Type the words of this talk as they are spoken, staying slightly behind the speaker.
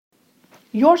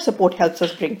Your support helps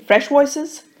us bring fresh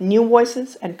voices, new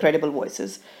voices, and credible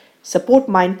voices. Support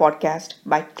Mind Podcast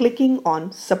by clicking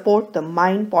on Support the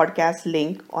Mind Podcast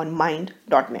link on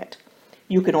mind.net.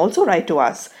 You can also write to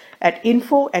us at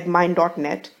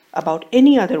info@mind.net about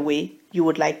any other way you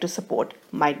would like to support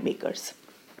Mind Makers.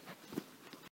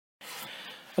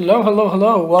 Hello, hello,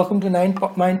 hello. Welcome to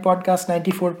Mind Podcast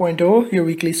 94.0, your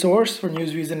weekly source for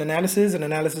news, views, and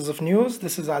analysis of news.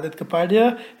 This is Aadit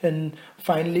Kapadia, and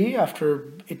finally, after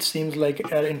it seems like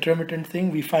an intermittent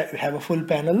thing, we have a full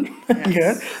panel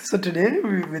here. So today,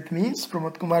 with me is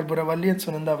Pramod, Kumar, Buravalli, and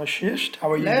Sunanda, Vashisht.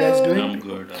 How are you guys doing? I'm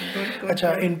good.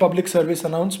 अच्छा, in public service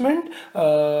announcement,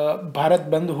 Bharat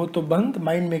बंद हो तो बंद,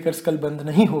 Mind Makers कल बंद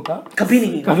नहीं होगा, कभी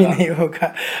नहीं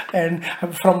होगा. And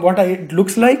from what it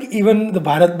looks like, even the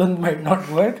Bharat Bandh might not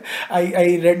work.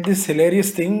 I read this hilarious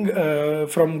thing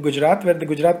from Gujarat, where the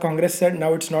Gujarat Congress said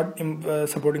now it's not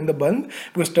supporting the Bandh,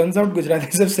 because turns out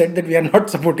Gujaratis have said that we are not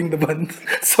supporting the Bandh.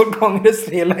 So Congress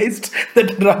realized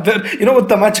that rather, वो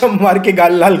तमाचा मार के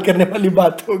गाल लाल करने वाली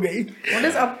बात हो गई. What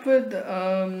is up with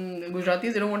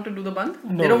Gujaratis? They don't want to do the Bandh?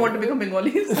 No. They don't want to become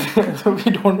Bengalis? So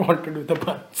we don't want to do the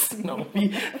Bandhs. No,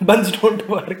 Bandhs don't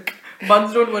work.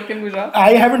 Bandhs don't work in Gujarat?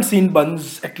 I haven't seen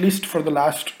Bandhs, at least for the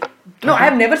last... No, I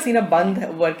have never seen a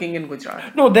Bandh working in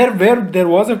Gujarat. No, there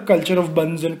was a culture of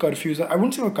Bandhs and curfews. I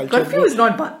wouldn't say a culture. Curfew is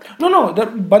not Bandh. No, there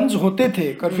Bandhs hote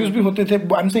the, curfews bhi hote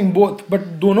the. I'm saying both,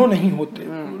 but dono nahi hote.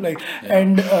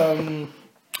 And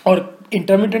or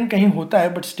intermittent kahin hota hai,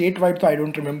 but statewide to I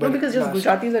don't remember. No, because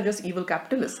Gujaratis are just evil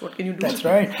capitalists. What can you do? That's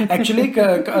right. Actually,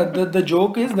 the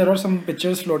joke is there are some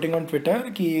pictures floating on Twitter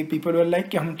कि people were like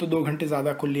कि हम तो 2 घंटे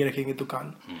ज़्यादा खुली रखेंगे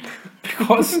दुकान.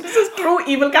 Because this is true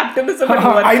evil capitalism.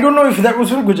 I don't know if that was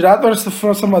from Gujarat or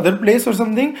from some other place or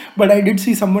something, but I did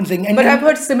see someone saying. But I've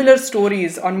heard similar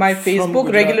stories on my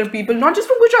Facebook. Regular people, not just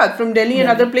from Gujarat, from Delhi and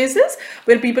other places,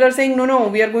 where people are saying, no,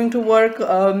 we are going to work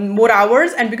more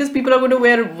hours, and because people are going to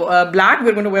wear black,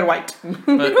 we're going to wear white.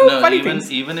 But no,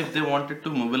 even if they wanted to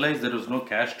mobilize, there was no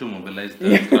cash to mobilize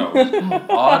the crowds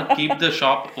or keep the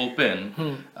shop open.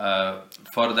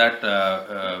 For that,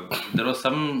 there was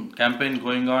some campaign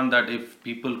going on that if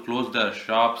people close their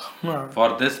shops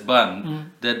for this Bandh,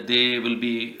 that they will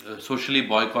be socially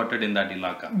boycotted in that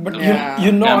ilaka. But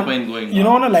campaign going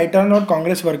on a lighter note,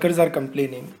 Congress workers are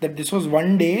complaining that this was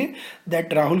one day that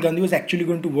Rahul Gandhi was actually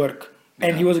going to work.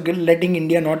 And he was letting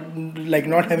India not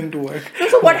having to work.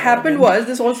 So what happened was,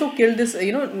 this also killed this,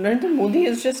 Narendra Modi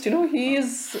is just, he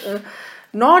is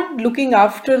not looking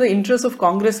after the interests of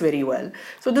Congress very well.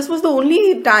 So this was the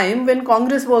only time when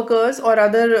Congress workers or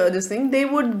other they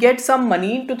would get some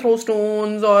money to throw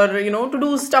stones or, to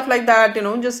do stuff like that,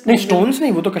 just... No, stones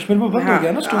nahi, wo to Kashmir mein band ho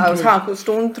gaya na,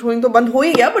 stone throwing to band ho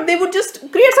hi gaya, but they would just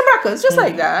create some ruckus, just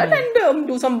like that, and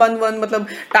do some bandh, matlab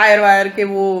tire wire ke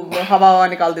wo hawa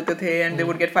nikal dete the, and they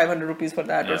would get 500 rupees for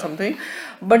that or something.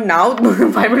 But now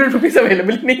 500 rupees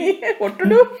available nahi hai, what to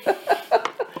do?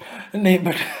 Nahi,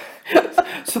 but...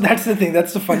 So that's the thing.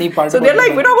 That's the funny part. So they're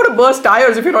like, we're not going to burst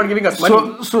tires if you're not giving us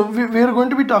money. So we are going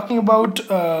to be talking about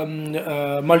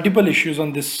multiple issues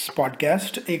on this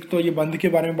podcast. एक तो ये बंद के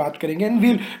बारे में बात करेंगे, and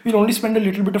we'll only spend a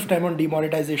little bit of time on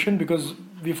demonetization because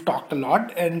we've talked a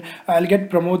lot, and I'll get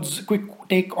Pramod's quick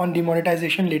take on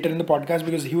demonetization later in the podcast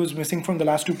because he was missing from the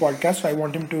last 2 podcasts. So I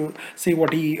want him to say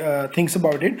what he thinks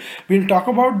about it. We'll talk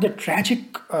about the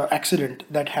tragic accident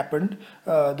that happened,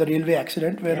 the railway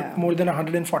accident where more than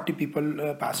 140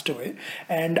 people passed away,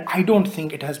 and I don't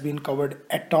think it has been covered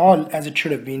at all as it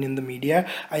should have been in the media.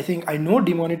 I know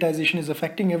demonetization is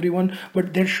affecting everyone,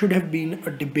 but there should have been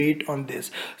a debate on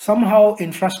this. Somehow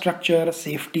infrastructure,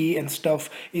 safety and stuff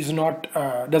is not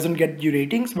doesn't get you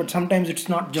ratings, but sometimes it's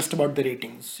not just about the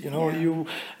ratings. You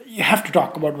have to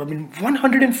talk about,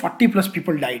 140 plus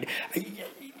people died.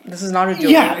 This is not a joke.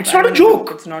 Yeah, it's not a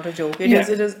joke. It's not a joke. It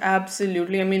is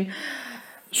absolutely,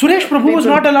 Suresh Prabhu was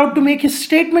not allowed to make his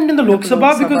statement in the Lok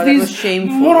Sabha because these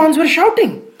morons were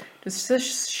shouting. It's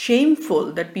just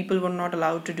shameful that people were not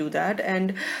allowed to do that.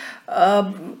 And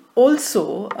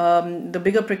also, the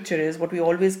bigger picture is what we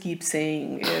always keep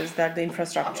saying is that the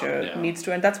infrastructure needs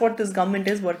to, and that's what this government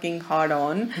is working hard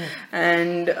on.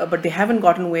 And but they haven't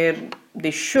gotten where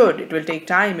they should. It will take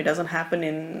time. It doesn't happen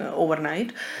in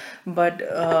overnight. But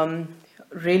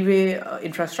railway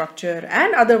infrastructure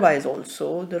and otherwise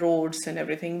also the roads and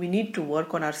everything, we need to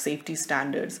work on our safety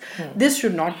standards. This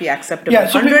should not be acceptable. Yeah,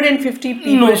 so 150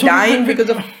 people dying because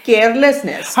of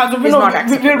carelessness is not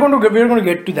acceptable. We're going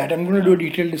to get to that. I'm going to do a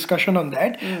detailed discussion on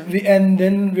that. And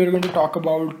then we're going to talk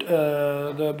about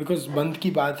because Bandh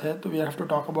ki baat hai, so we have to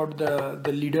talk about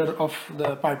the leader of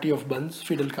the party of Bandhs,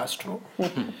 Fidel Castro.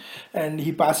 And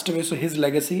he passed away, so his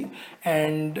legacy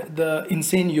and the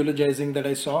insane eulogizing that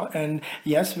I saw. And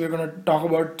yes, we're going to talk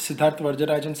about Siddharth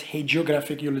Varatharajan's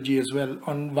hagiographic eulogy as well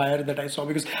on Wire that I saw,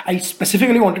 because I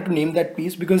specifically wanted to name that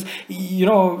piece because, you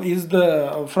know, he's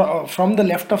from the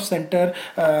left of center.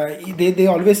 They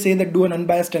always say that do an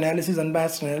unbiased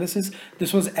analysis.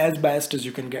 This was as biased as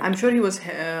you can get. I'm sure he was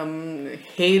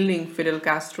hailing Fidel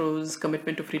Castro's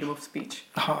commitment to freedom of speech.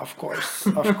 Of course.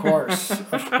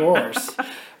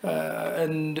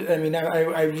 And I mean,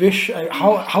 I wish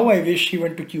how I wish he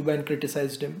went to Cuba and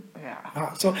criticized him.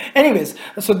 Yeah. So, anyways,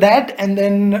 so that, and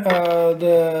then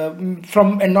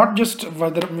and not just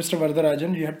Mr.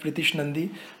 Varatharajan, you had Pritish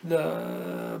Nandi,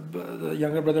 the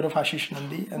younger brother of Vashisht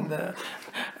Nandi, and the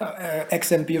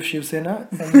ex-MP of Shiv Sena,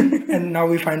 and now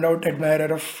we find out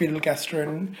admirer of Fidel Castro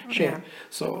and Shea. Yeah.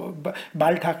 So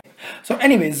Bal Thakre. So,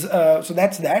 anyways, so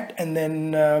that's that, and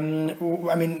then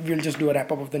I mean, we'll just do a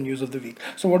wrap up of the news of the week.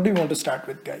 So, what do you want to start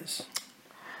with, guys?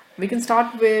 We can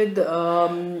start with the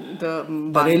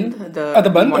Bandh. The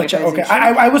Bandh. Okay.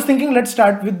 I was thinking let's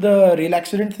start with the rail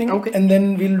accident thing, okay, and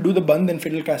then we'll do the Bandh and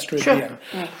Fidel Castro at sure. the end.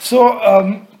 Yeah.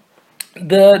 So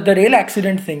the rail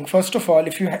accident thing. First of all,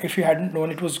 if you hadn't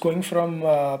known, it was going from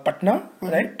Patna,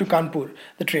 right, to Kanpur,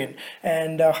 the train,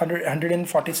 and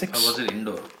 146. Or was it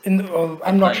Indore?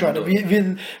 I'm not sure.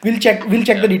 We'll check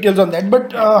the details on that.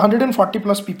 But 140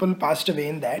 plus people passed away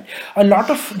in that.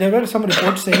 There were some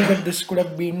reports saying that this could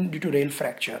have been due to rail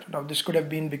fracture. Now this could have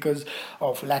been because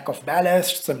of lack of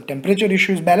ballast, some temperature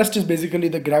issues. Ballast is basically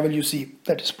the gravel you see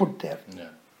that is put there.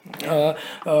 Yeah.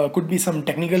 Could be some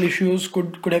technical issues,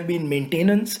 could have been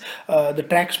maintenance, the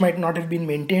tracks might not have been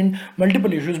maintained,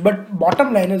 multiple issues, but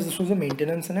bottom line is this was a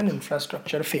maintenance and an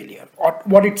infrastructure failure, or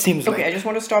what it seems like. Okay, I just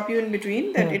want to stop you in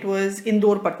between that it was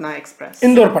Indore-Patna Express.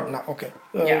 Indore-Patna, okay.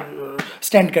 Yeah.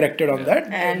 Stand corrected on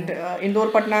that. And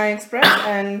Indore-Patna Express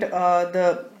and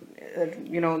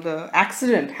the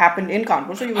accident happened in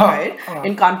Kanpur, so you were right.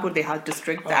 In Kanpur, Dehat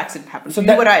district, the accident happened. So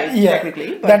you were right,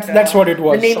 technically. But, that's what it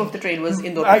was. The name of the train was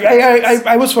Indore.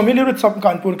 I was familiar with some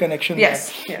Kanpur connection.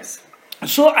 Yes.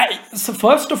 So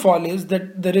first of all is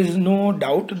that there is no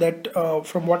doubt that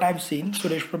from what I've seen,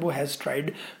 Suresh Prabhu has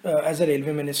tried as a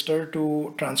railway minister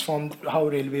to transform how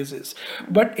railways is.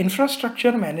 But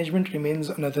infrastructure management remains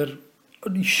another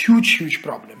huge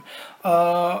problem.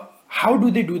 How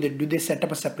do they do that? Do they set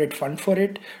up a separate fund for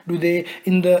it? Do they,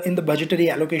 in the budgetary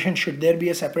allocation, should there be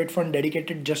a separate fund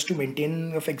dedicated just to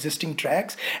maintaining of existing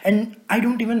tracks? And I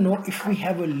don't even know if we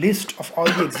have a list of all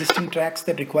the existing tracks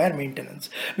that require maintenance.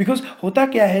 Because hota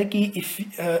kya hai ki if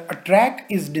a track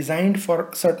is designed for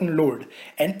a certain load,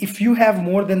 and if you have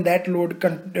more than that load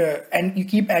and you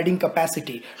keep adding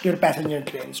capacity to your passenger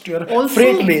trains, to your also,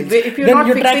 freight rails, then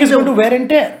your track is going to wear and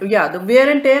tear. Yeah, the wear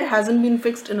and tear hasn't been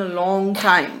fixed in a long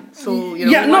time. So,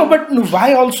 but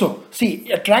why also? See,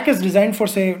 a track is designed for,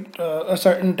 say, a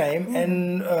certain time,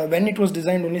 and when it was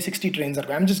designed, only 60 trains are.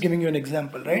 I'm just giving you an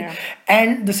example, right? Yeah.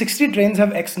 And the 60 trains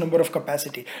have X number of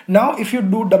capacity. Now, if you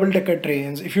do double-decker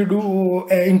trains, if you do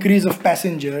increase of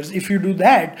passengers, if you do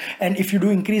that, and if you do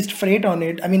increased freight on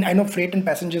it, I mean, I know freight and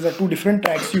passengers are two different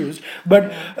tracks used,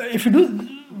 but if you do,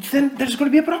 then there's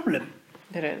going to be a problem.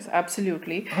 There is,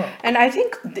 absolutely. And I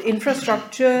think the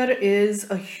infrastructure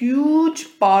is a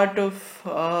huge part of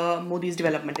Modi's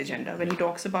development agenda. When he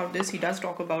talks about this, he does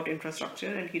talk about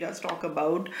infrastructure, and he does talk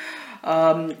about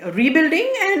rebuilding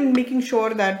and making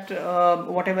sure that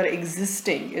whatever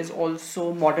existing is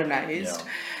also modernized.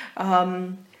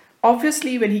 Yeah.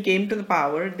 Obviously, when he came to the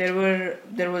power, there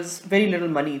was very little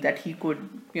money that he could,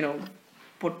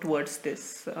 put towards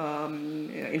this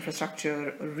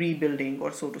infrastructure rebuilding,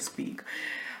 or so to speak.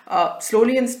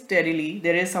 Slowly and steadily,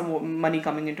 there is some money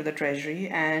coming into the treasury,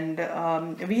 and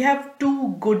we have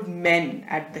two good men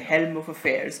at the helm of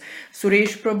affairs,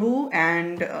 Suresh Prabhu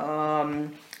and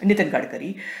Nitin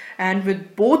Gadkari. And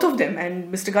with both of them,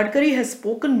 and Mr. Gadkari has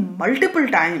spoken multiple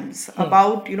times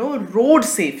about, road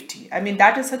safety. I mean,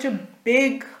 that is such a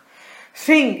big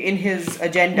thing in his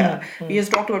agenda. He has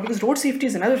talked about, because road safety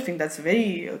is another thing that's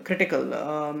very critical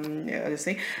in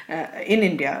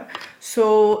India.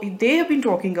 So they have been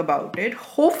talking about it.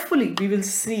 Hopefully we will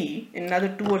see in another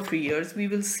 2 or 3 years, we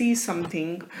will see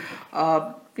something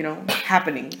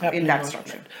happening in that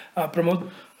structure. Pramod?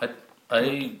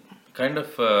 I kind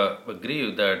of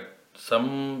agree that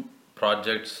some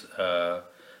projects,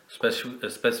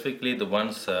 specifically the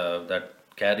ones that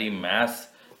carry mass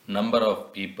number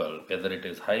of people, whether it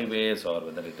is highways or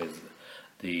whether it is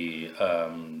the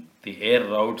air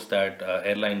routes that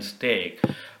airlines take,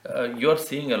 you're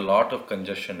seeing a lot of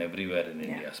congestion everywhere in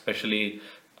India, especially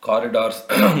corridors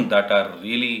that are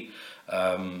really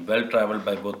well traveled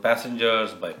by both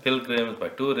passengers, by pilgrims, by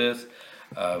tourists.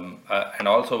 And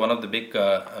also one of the big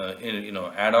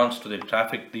add-ons to the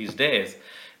traffic these days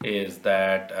is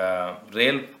that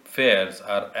rail fares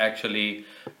are actually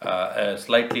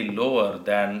slightly lower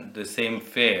than the same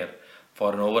fare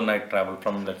for an overnight travel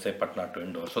from, let's say, Patna to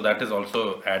Indore. So that is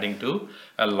also adding to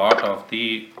a lot of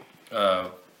the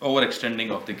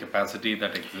overextending of the capacity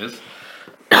that exists.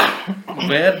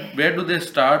 Where do they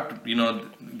start?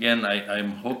 Again,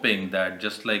 I'm hoping that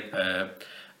just like there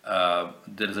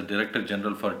is a Director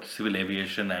General for Civil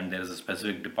Aviation and there is a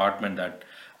specific department that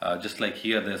just like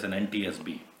here there's an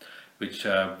NTSB which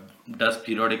does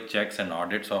periodic checks and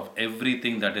audits of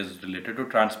everything that is related to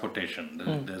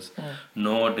transportation. There's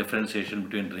no differentiation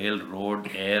between rail,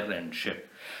 road, air and ship.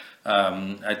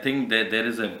 I think that there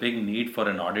is a big need for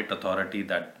an audit authority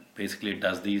that basically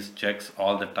does these checks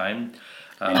all the time.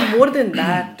 And more than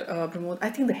that, Pramod,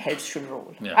 I think the heads should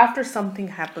roll. Yeah. After something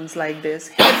happens like this,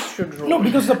 heads should roll. No,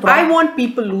 because I want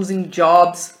people losing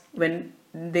jobs when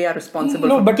they are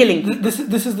responsible for killing people.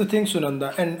 This is the thing,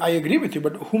 Sunanda, and I agree with you,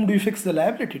 but whom do you fix the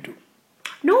liability to?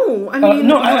 No, I mean,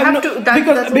 you have to...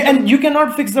 And you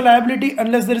cannot fix the liability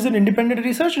unless there is an independent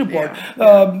research report.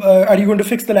 Are you going to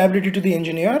fix the liability to the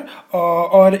engineer?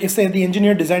 Or if, say, the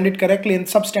engineer designed it correctly and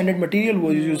substandard material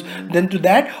was used, then to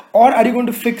that? Or are you going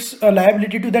to fix a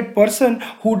liability to that person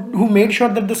who made sure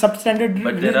that the substandard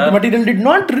material did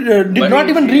not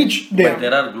even reach there? But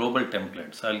there are global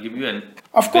templates. I'll give you a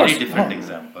Of course. very different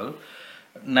example.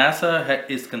 NASA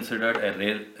is considered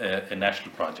a national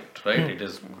project, right? It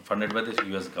is funded by the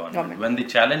US government. When the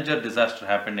Challenger disaster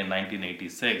happened in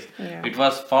 1986, it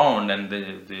was found, and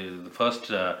the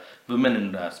first women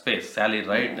in space, Sally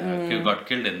Ride, got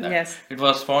killed in that. Yes. It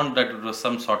was found that it was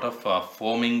some sort of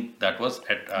foaming that was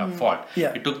at fault.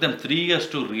 Yeah. It took them 3 years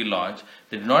to relaunch.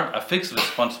 They did not affix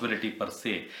responsibility per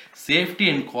se. Safety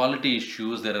and quality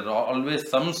issues, there are always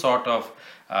some sort of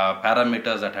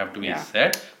parameters that have to be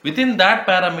set. Within that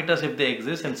parameters, if they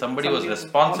exist and somebody was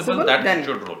responsible, that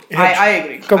should roll.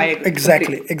 I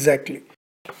agree. Exactly.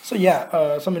 So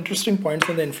some interesting points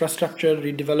on the infrastructure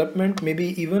redevelopment,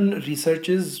 maybe even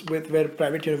researches where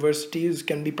private universities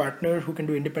can be partnered who can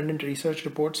do independent research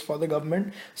reports for the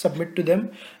government, submit to them,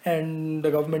 and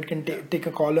the government can take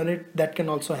a call on it. That can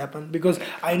also happen, because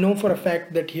I know for a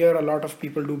fact that here a lot of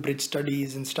people do bridge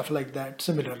studies and stuff like that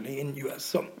similarly in US.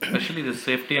 So especially the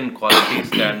safety and quality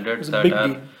standards that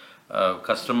are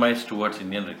customized towards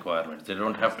Indian requirements. They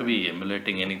don't have to be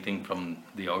emulating anything from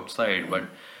the outside, but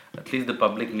at least the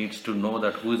public needs to know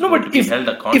that who is going to be held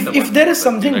accountable. If there is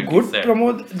something good,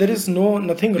 Pramod, there is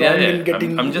nothing wrong in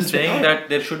getting... I'm just saying that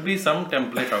there should be some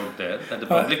template out there that the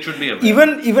public should be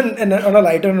aware. Even on a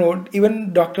lighter note,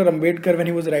 even Dr. Ambedkar, when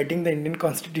he was writing the Indian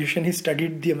Constitution, he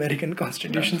studied the American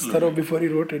Constitution thorough before he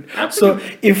wrote it. Absolutely.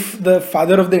 So if the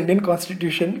father of the Indian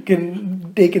Constitution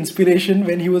can take inspiration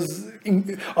when he was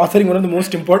authoring one of the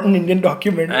most important Indian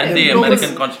documents. And the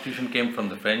American Constitution came from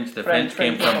the French. The French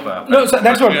came from... No, so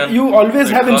that's what, you always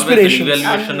have inspiration. Always an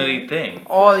evolutionary thing.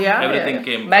 Everything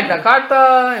came... Magna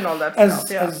Carta and all that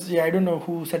stuff. I don't know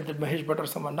who said that, Mahesh Bhatt or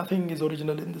someone. Nothing is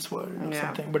original in this world or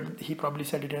something, but he probably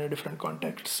said it in a different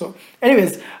context. So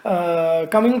anyways,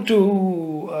 coming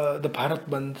to the Bharat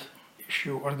Bandh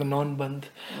issue or the non-Bandh.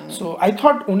 So I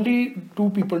thought only two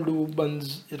people do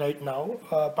Bandhs right now,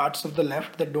 parts of the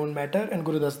left that don't matter, and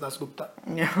Gurudas Dasgupta.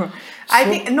 I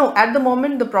think at the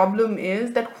moment the problem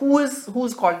is that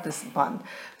who's called this Bandh.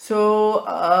 So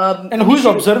and who is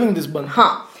observing this Bandh?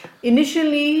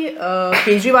 Initially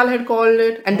Kejriwal had called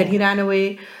it and then he ran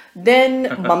away. Then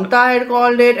Mamta had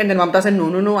called it, and then Mamta said,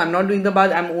 no, I'm not doing the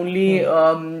Bandh, I'm only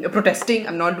protesting,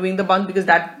 I'm not doing the Bandh, because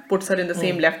that puts her in the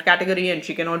same left category and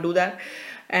she cannot do that.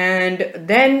 And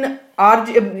then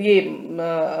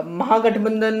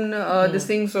Mahagathbandhan, this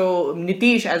thing, so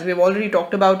Nitish, as we've already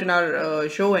talked about in our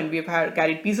show and we've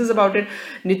carried pieces about it,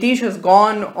 Nitish has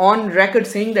gone on record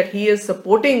saying that he is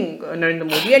supporting Narendra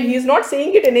Modi, and he is not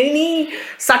saying it in any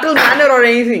subtle manner or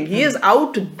anything. He is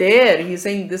out there, he's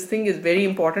saying this thing is very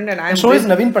important, and I am is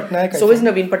Naveen Patnaik.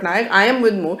 Naveen Patnaik, I am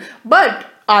with Modi. But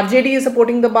RJD is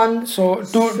supporting the Bandh. So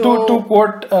to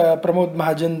quote Pramod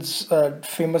Mahajan's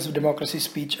famous democracy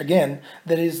speech again,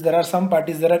 there are some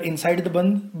parties that are inside the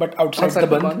Bandh but outside the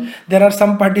Bandh. There are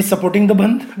some parties supporting the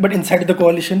Bandh but inside the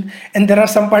coalition, and there are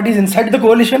some parties inside the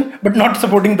coalition but not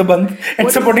supporting the Bandh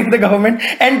and supporting the government.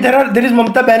 And there is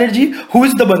Mamata Banerjee, who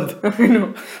is the Bandh.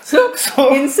 No.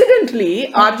 So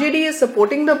incidentally, RJD is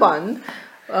supporting the Bandh.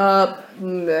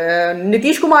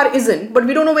 Nitish Kumar isn't, but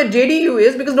we don't know where JDU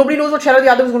is because nobody knows what Sharad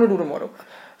Yadav is going to do tomorrow.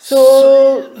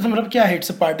 So it's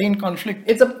a party in conflict.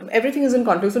 Everything is in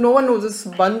conflict. So no one knows this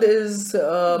Bandh is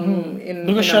in.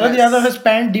 Because Sharad Yadav has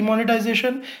panned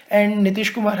demonetization and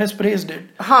Nitish Kumar has praised it.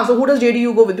 So who does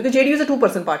JDU go with? Because JDU is a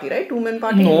 2% party, right? 2-man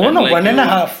party. No, like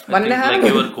 1.5. 1.5. Like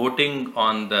you were quoting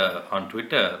on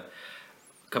Twitter.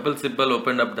 Kapil Sibal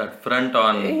opened up that front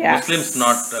on Muslims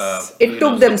not. It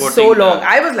took them so long.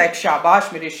 I was like,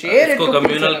 "Shabash, mere sher." It took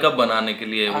communal कब बनाने के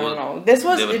लिए वो. I don't know.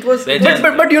 It was.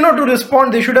 But to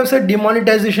respond, they should have said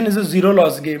demonetization is a zero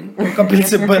loss game. Kapil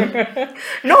Sibal.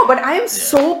 No, but I am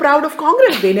so proud of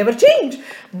Congress. They never change.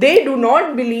 They do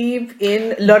not believe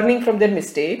in learning from their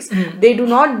mistakes. They do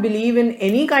not believe in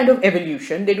any kind of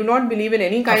evolution. They do not believe in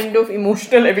any kind of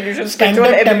emotional evolution, spiritual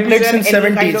templates in evolution, any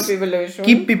 70s. kind of evolution.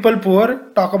 Keep people poor,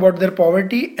 talk about their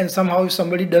poverty, and somehow if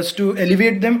somebody does to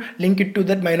elevate them, link it to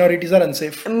that minorities are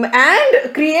unsafe.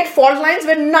 And create fault lines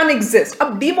where none exist.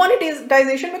 Ab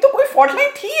demonetization में तो कोई fault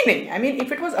line थी ही नहीं. I mean,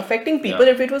 if it was affecting people,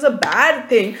 if it was a bad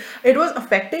thing, it was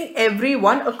affecting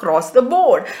everyone across the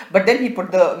board. But then he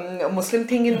put the Muslim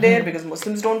thing in there because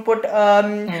Muslims don't put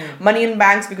money in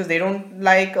banks because they don't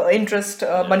like interest,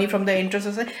 money from the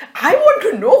interest. I want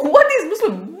to know who are these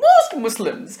Muslims? Most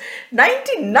Muslims,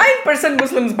 99%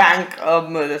 Muslims bank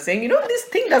saying, this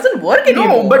thing doesn't work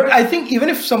anymore. No, but I think even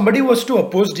if somebody was to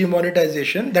oppose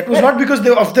demonetization, that was not because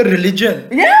of the religion.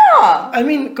 Yeah. I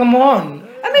mean, come on.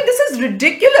 I mean, this is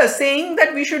ridiculous, saying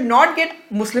that we should not get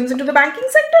Muslims into the banking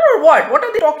sector or what? What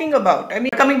are they talking about? I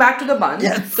mean, coming back to the Bandh.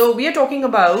 Yes. So we are talking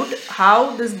about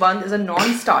how this Bandh is a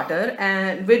non-starter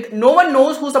and with no one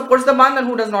knows who supports the Bandh and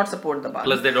who does not support the Bandh.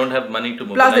 Plus they don't have money to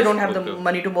mobilize. Plus they don't have the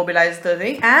money to mobilize the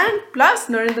thing. And plus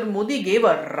Narendra Modi gave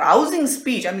a rousing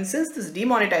speech. I mean, since this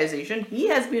demonetization, he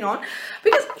has been on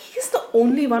because he's the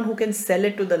only one who can sell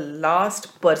it to the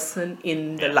last person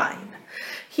in the line.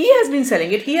 He has been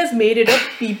selling it. He has made it a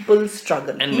people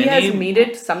struggle. And he has made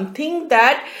it something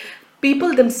that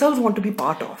people themselves want to be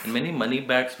part of. And many money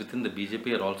bags within the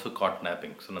BJP are also caught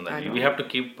napping. Sunanda, we have to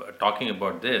keep talking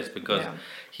about this because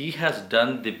he has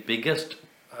done the biggest,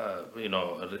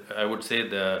 I would say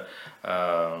the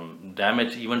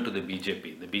damage even to the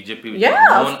BJP. The BJP, which is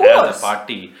known as a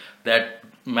party that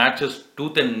matches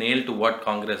tooth and nail to what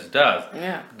Congress does.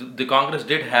 Yeah. The Congress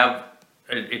did have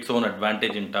its own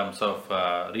advantage in terms of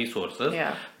resources,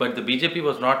 but the BJP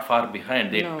was not far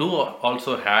behind. They too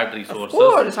also had resources. Of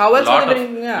course, how else were they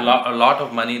doing? A lot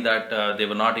of money that they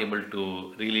were not able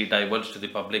to really divulge to the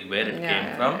public where it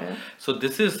came from. So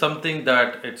this is something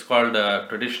that it's called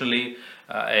traditionally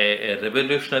a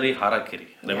revolutionary harakiri.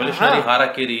 Revolutionary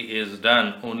harakiri is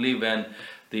done only when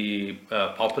the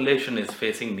population is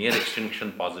facing near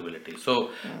extinction possibility.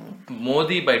 So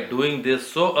Modi, by doing this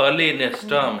so early in his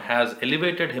term, has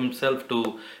elevated himself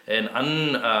to an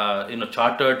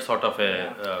chartered sort of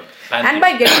a and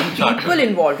by getting people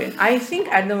involved in, I think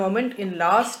at the moment in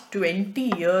last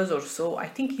 20 years or so, I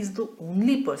think he's the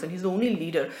only person, he's the only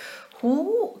leader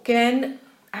who can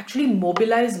actually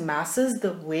mobilize masses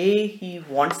the way he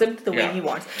wants them, the way he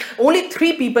wants. Only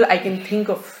 3 people I can think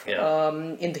of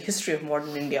in the history of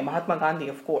modern India. Mahatma Gandhi,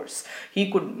 of course. He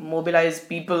could mobilize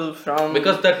people from...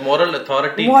 Because that moral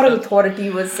authority... Moral authority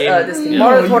was this thing.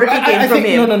 Moral authority came from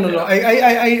him. No.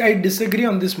 I disagree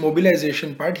on this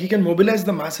mobilization part. He can mobilize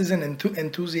the masses and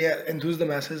enthuse the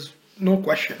masses. No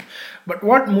question. But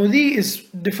what Modi is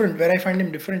different, where I find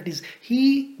him different, is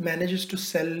he manages to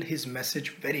sell his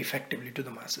message very effectively to the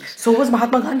masses. So was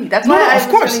Mahatma Gandhi. That's why I was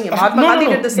telling him. Mahatma Gandhi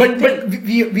did the same thing.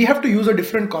 But we have to use a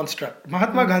different construct.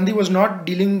 Mahatma Gandhi was not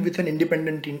dealing with an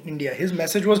independent in India. His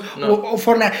message was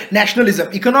for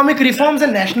nationalism. Economic reforms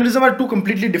and nationalism are two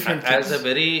completely different things. As a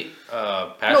very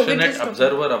passionate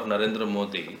observer of Narendra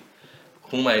Modi,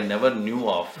 whom I never knew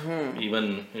of,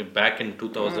 even back in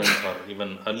 2000 or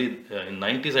even early in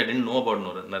 90s, I didn't know about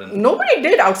Narendra. Nobody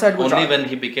did outside Gujarat. Only when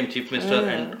he became chief minister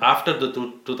and after the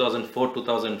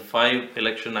 2004-2005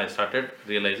 election, I started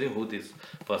realizing who this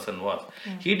person was.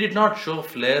 He did not show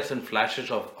flares and flashes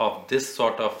of this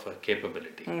sort of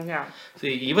capability. See,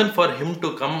 even for him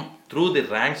to come through the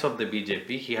ranks of the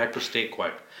BJP, he had to stay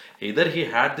quiet. Either he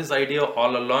had this idea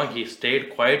all along, he stayed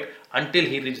quiet until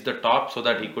he reached the top so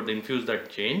that he could infuse that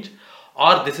change,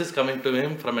 or this is coming to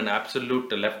him from an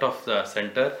absolute left of the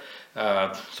center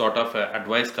sort of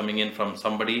advice coming in from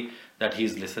somebody that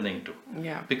he's listening to.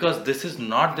 Yeah. Because this is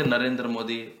not the Narendra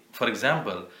Modi. For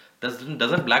example,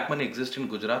 doesn't black money exist in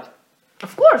Gujarat?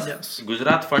 Of course. Yes.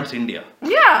 Gujarat funds India.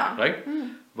 Yeah. Right?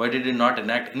 Why did he not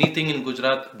enact anything in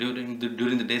Gujarat during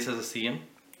the days as a CM?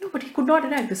 No, but he could not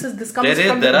enact. This comes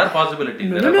from There are possibilities.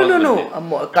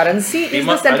 No. Currency is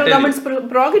the central government's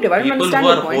prerogative. I don't understand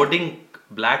People your who are point. hoarding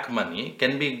black money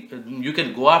you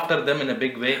can go after them in a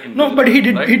big way. No, but he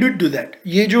did. right? He did do that.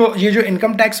 ये जो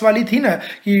income tax वाली थी ना,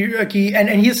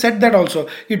 and he said that also.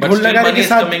 कि But ढोल still लगाने money के is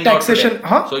साथ coming out taxation. today.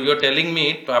 हाँ? So you're telling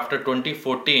me after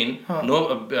 2014, no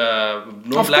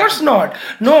Of black. course not.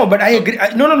 No, but I agree.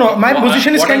 No. My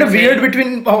position is What kind I'm of weird saying-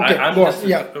 between. Okay, I'm go on. just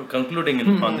Yeah.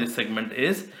 concluding on this segment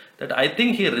is that I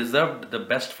think he reserved the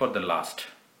best for the last.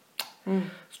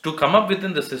 To come up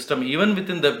within the system, even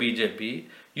within the BJP,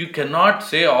 you cannot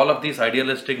say all of these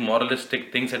idealistic,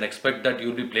 moralistic things and expect that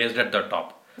you'll be placed at the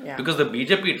top. Yeah. Because the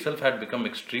BJP itself had become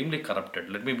extremely corrupted.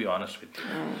 Let me be honest with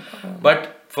you. But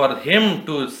for him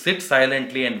to sit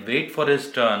silently and wait for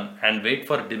his turn and wait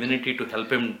for divinity to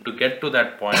help him to get to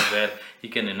that point where he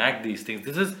can enact these things,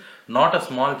 this is not a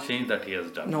small change that he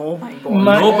has done. Oh my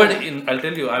God. Nobody, I'll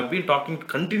tell you, I've been talking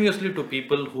continuously to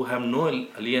people who have no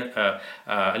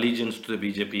allegiance to the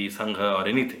BJP, Sangha or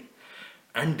anything.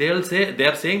 And they are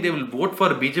saying they will vote for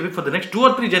BJP for the next 2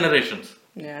 or 3 generations.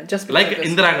 Yeah, just Like because-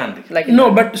 Indira Gandhi. Like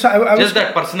No, but so I was Just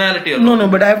that personality alone. No,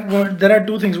 but there are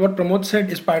two things. What Pramod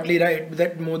said is partly right.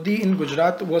 That Modi in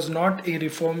Gujarat was not a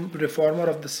reformer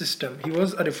of the system. He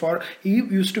was a He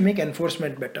used to make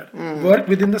enforcement better, work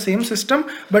within the same system,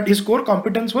 but his core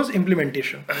competence was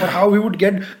implementation, or how we would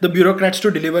get the bureaucrats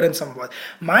to deliver and somewhat.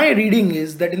 My reading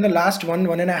is that in the last one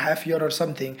and a half year or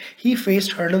something, he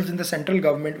faced hurdles in the central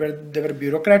government where there were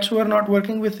bureaucrats who were not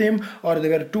working with him, or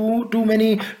there were too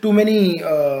many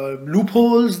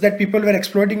loopholes that people were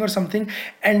exploiting or something.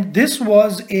 And this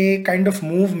was a kind of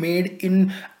move made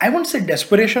in, I won't say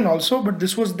desperation also, but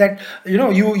this was that,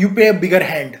 you play a bigger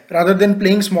hand rather than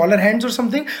playing smaller hands or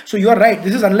something. So you are right,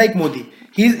 this is unlike Modi.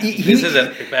 This is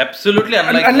absolutely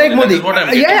unlike Modi. That is what I'm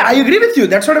getting Yeah, at. I agree with you.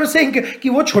 That's what I was saying. कि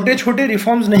वो छोटे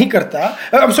reforms नहीं करता.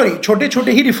 I'm sorry, छोटे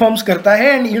ही reforms करता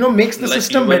है and makes the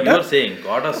system better. You're saying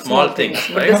God of small things,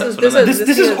 But right?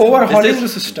 This is overhauling the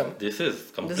system. This is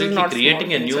This completely is not creating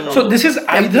small a new. things. So this is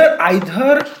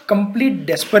either complete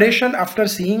desperation after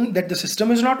seeing that the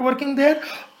system is not working there,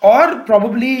 or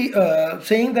probably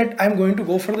saying that I'm going to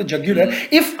go for the jugular.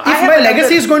 If have my another-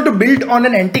 legacy is going to build on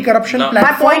an anti-corruption No. My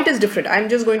platform. point is different. I'm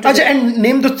just going to. Achha, and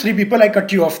name the 3 people. I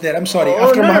cut you off there. I'm sorry. Oh,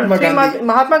 After no, Mahatma three Gandhi.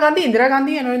 Mahatma Gandhi, Indira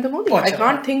Gandhi, and Narendra Modi. I Achha.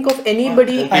 can't think of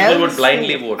anybody Who else. people would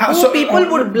blindly vote. Who So, people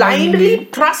would blindly blindly-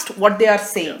 trust what they are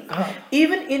saying.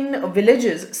 Even in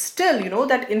villages, still,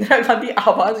 that Indira Gandhi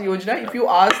Awas Yojana, if you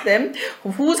ask them,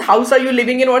 whose house are you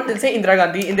living in, what they'll say, Indira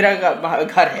Gandhi, Indira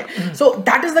Ghar hai. So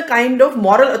that is the kind of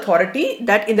moral authority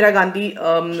that Indira Gandhi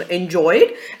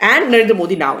enjoyed and Narendra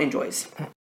Modi now enjoys.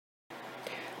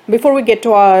 Before we get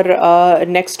to our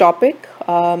next topic,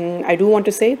 I do want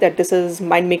to say that this is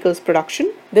Mindmakers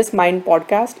production. This Mind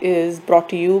podcast is brought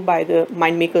to you by the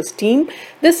Mindmakers team.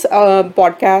 This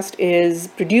podcast is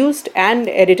produced and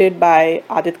edited by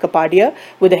Aadit Kapadia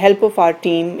with the help of our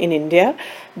team in India.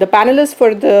 The panelists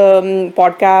for the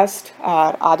podcast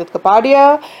are Aadit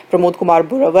Kapadia, Pramod Kumar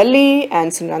Buravalli,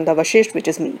 and Sunanda Vashisht, which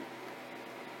is me.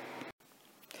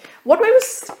 What I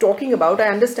was talking about, I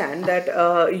understand that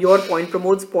your point,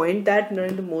 Pramod's point, that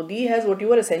Narendra Modi has, what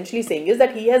you are essentially saying is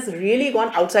that he has really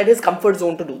gone outside his comfort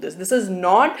zone to do this. This is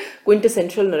not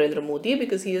quintessential Narendra Modi,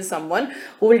 because he is someone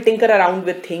who will tinker around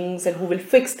with things and who will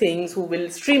fix things, who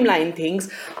will streamline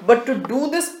things. But to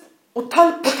do this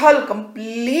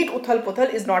complete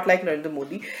uthal-puthal is not like Narendra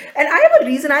Modi. And I have a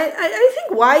reason, I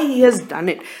think why he has done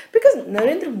it. Because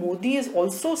Narendra Modi is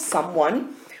also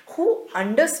someone who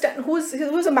understands, who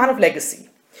is a man of legacy.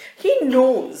 He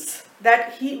knows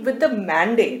that with the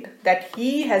mandate that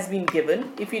he has been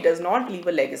given, if he does not leave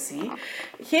a legacy,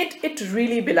 it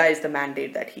really belies the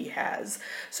mandate that he has.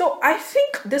 So I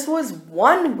think this was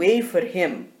one way for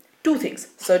him. 2 things: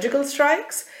 surgical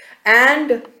strikes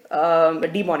and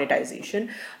demonetization.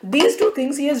 These 2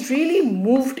 things he has really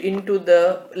moved into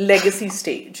the legacy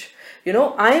stage.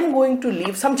 I am going to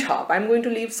leave some chhap, I'm going to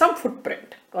leave some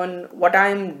footprint on what I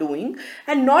am doing,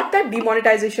 and not that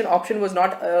demonetization option was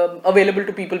not available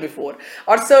to people before,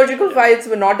 or surgical fights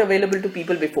were not available to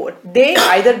people before. They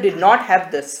either did not have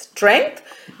the strength,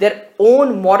 their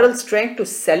own moral strength to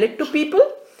sell it to people,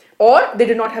 or they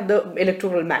did not have the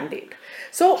electoral mandate.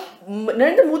 So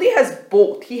Narendra Modi has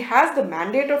both. He has the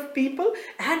mandate of people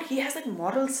and he has that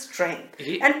moral strength.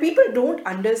 And people don't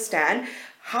understand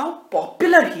how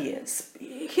popular he is.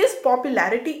 His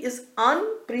popularity is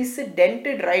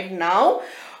unprecedented right now.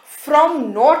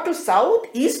 From north to south,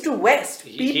 east to west,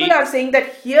 people are saying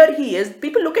that here he is.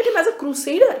 People look at him as a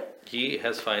crusader. He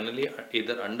has finally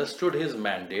either understood his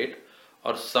mandate,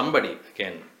 or somebody,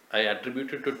 again, I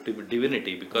attribute it to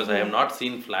divinity, because I have not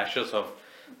seen flashes of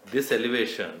this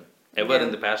elevation ever in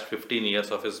the past 15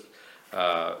 years of his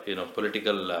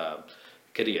political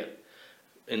career.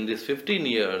 In these 15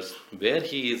 years, where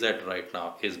he is at right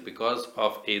now is because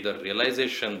of either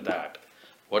realization that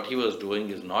what he was doing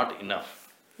is not enough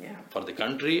for the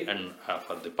country and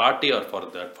for the party, or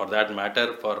for that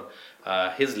matter for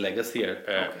his legacy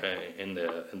in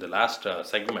the last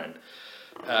segment.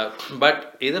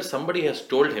 But either somebody has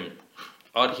told him,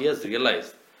 or he has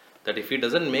realized that if he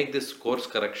doesn't make this course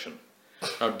correction.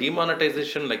 Now,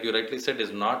 demonetization, like you rightly said,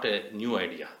 is not a new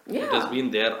idea. It has been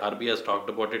there. RB has talked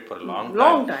about it for a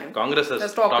long time. Congress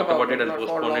has talked about it and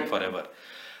postponed it forever.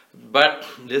 But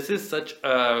this is such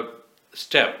a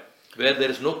step where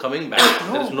there is no coming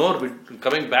back. There is no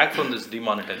coming back from this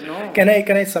demonetization. Can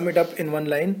I sum it up in one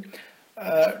line?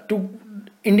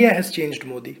 India has changed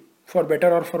Modi. For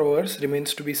better or for worse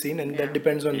remains to be seen, and that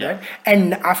depends on that.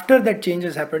 And after that change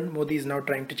has happened, Modi is now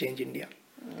trying to change India.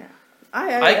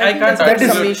 I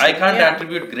can't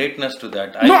attribute greatness to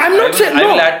that. I'm not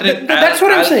saying. That's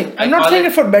what I'm saying. I'm not saying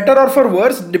it for better or for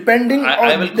worse, depending.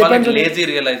 I will call it lazy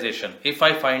realization. If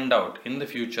I find out in the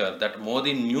future that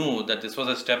Modi knew that this was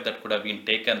a step that could have been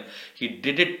taken, he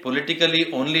did it politically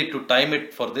only to time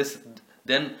it for this,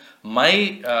 then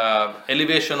my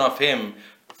elevation of him.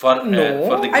 For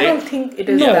the I don't think it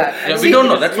is that. Yeah, we don't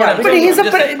know. That's what I'm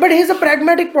saying. But he's a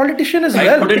pragmatic politician as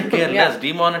well. I couldn't care less.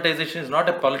 Demonetization is not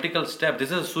a political step.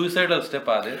 This is a suicidal step,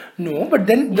 Aadit. No, but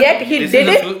then... Yet he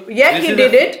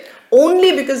did it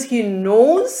only because he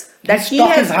knows that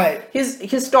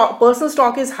his personal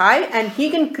stock is high, and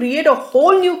he can create a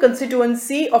whole new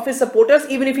constituency of his supporters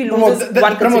even if he loses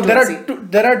one constituency.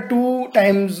 There are two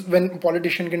times when a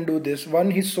politician can do this.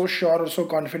 One, he's so sure or so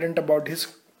confident about his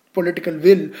political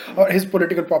will or his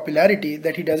political popularity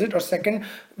that he does it, or second,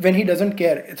 when he doesn't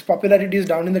care, its popularity is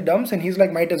down in the dumps and he's like,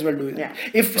 might as well do it.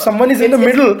 If someone is in the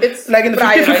middle, like in the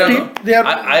 50-50, they are...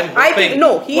 I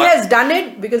think he has done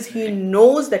it because he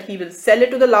knows that he will sell it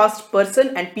to the last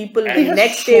person and people will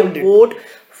next day vote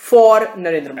for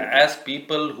Narendra Modi. As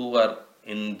people who are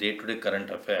in day-to-day current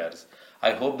affairs,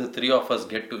 I hope the three of us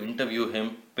get to interview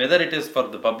him, whether it is for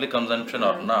the public consumption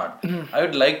or not. I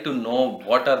would like to know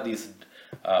what are these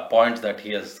points that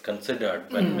he has considered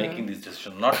when making these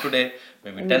decisions. Not today,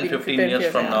 maybe 10-15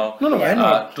 years from now. Why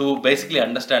not? To basically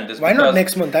understand this. Why not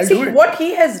next month? I'll do it. What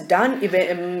he has done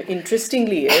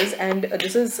interestingly is, and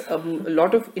this is a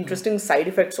lot of interesting side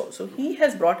effects also, he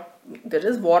has brought, there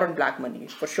is war on black money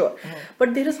for sure,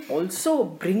 but there is also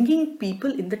bringing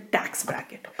people in the tax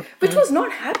bracket, which was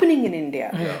not happening in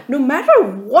India. No matter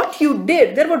what you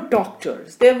did, there were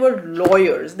doctors, there were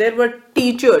lawyers, there were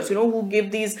teachers, who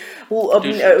give these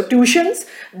tuitions,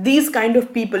 these kind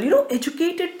of people,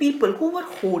 educated people who were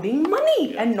hoarding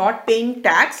money and not paying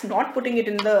tax, not putting it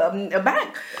in the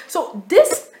bank. So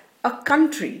a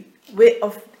country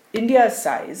of India's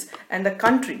size, and the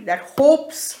country that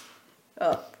hopes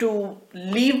to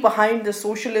leave behind the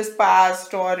socialist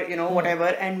past or whatever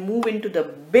and move into the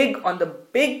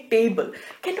big table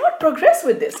cannot progress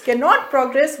with this, cannot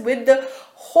progress with the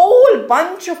whole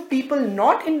bunch of people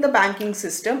not in the banking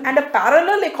system and a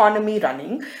parallel economy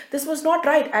running. This was not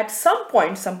right. At some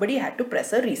point somebody had to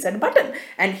press a reset button,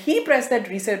 and he pressed that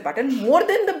reset button more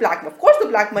than the black. Of course the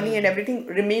black money and everything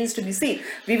remains to be seen.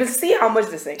 We will see how much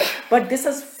this thing, but this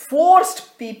has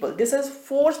forced people, this has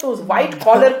forced those white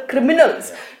collar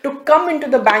criminals to come into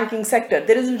the banking sector.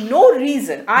 There is no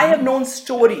reason. I have known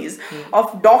stories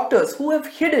of doctors who have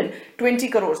hidden 20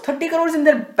 crores, 30 crores in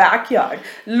their backyard,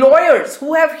 lawyers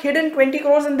who have hidden 20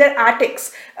 crores in their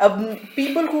attics,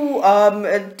 people who,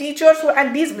 teachers who,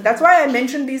 and that's why I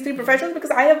mentioned these three professions,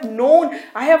 because I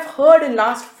have heard in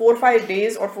last 4 or 5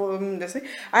 days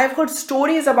I have heard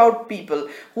stories about people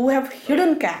who have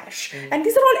hidden cash, and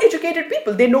these are all educated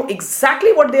people. They know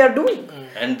exactly what they are doing.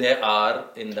 And they are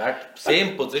in that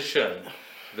same position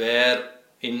where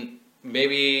in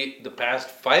maybe the past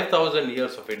 5,000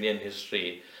 years of Indian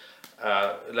history,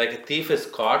 like a thief is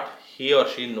caught, he or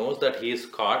she knows that he is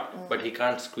caught, but he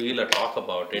can't squeal or talk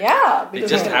about it. Yeah, They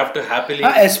because just of- have to happily.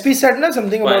 SP said na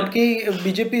something Fine. about ki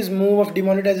BJP's move of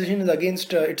demonetization is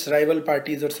against its rival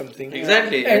parties or something.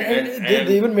 Exactly. And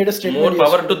they even made a statement. More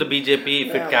power yesterday. to the BJP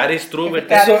if it carries through If with it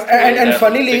this. carries So and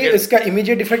funnily, Biggest- इसका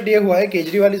immediate effect ये हुआ है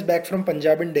Kejriwal is back from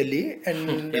Punjab and Delhi and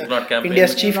He's not campaigning.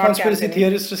 India's chief Not conspiracy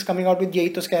campaigning. theorist is coming out with यही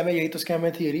तो scam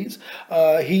है theories.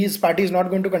 His party is not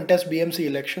going to contest BMC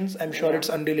elections. I'm sure it's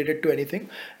unrelated to anything.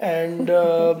 And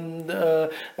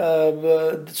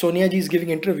Sonia ji is giving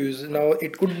interviews now.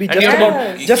 It could be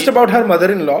And just about her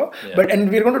mother-in-law. Yeah. But and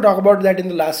we're going to talk about that in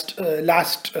the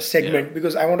last segment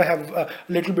because I want to have a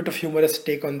little bit of humorous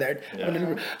take on that. A little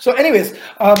bit. So, anyways,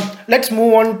 let's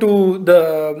move on to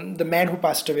the man who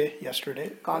passed away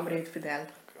yesterday. Comrade Fidel.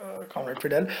 Comrade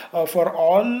Fidel. For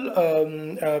all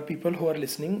people who are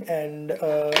listening and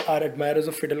are admirers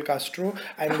of Fidel Castro,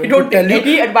 I'm going to tell you.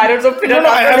 Any admirers of Fidel No,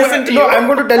 Castro listen to you. I'm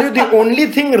going to tell you the only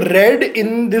thing red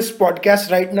in this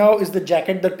podcast right now is the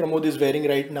jacket that Pramod is wearing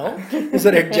right now. It's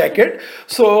a red jacket.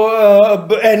 So,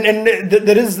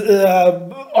 there is,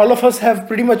 all of us have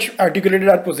pretty much articulated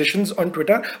our positions on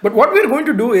Twitter. But what we're going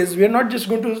to do is, we're not just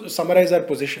going to summarize our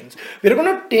positions. We're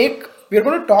going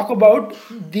to talk about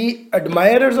the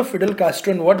admirers of Fidel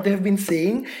Castro and what they have been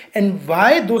saying and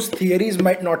why those theories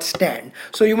might not stand.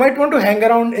 So you might want to hang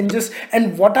around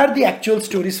and what are the actual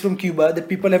stories from Cuba that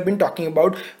people have been talking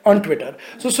about on Twitter.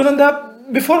 So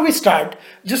Sunanda, before we start,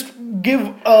 just give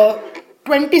a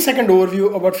 20-second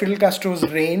overview about Fidel Castro's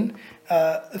reign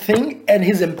thing and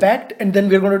his impact, and then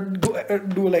we're going to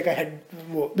do like a head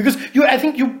because I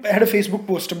think you had a Facebook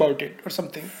post about it or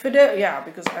something. Fidel, yeah,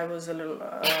 because I was a little.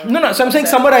 No. So I'm saying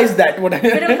summarize that.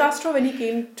 Fidel Castro, when he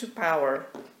came to power,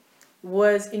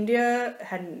 was India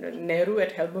had Nehru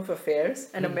at helm of affairs,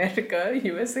 and America,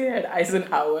 USA had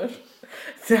Eisenhower.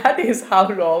 That is how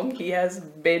long he has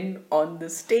been on the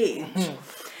stage.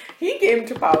 He came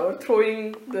to power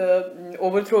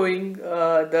overthrowing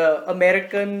the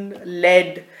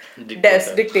American-led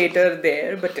dictator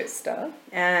there, Batista,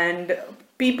 and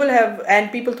people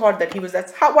thought that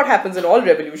that's what happens in all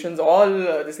revolutions.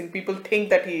 This thing, people think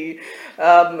that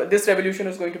this revolution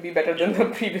is going to be better than the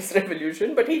previous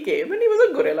revolution, but he came and he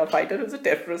was a guerrilla fighter. He was a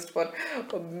terrorist, for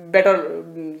better,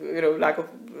 lack of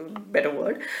better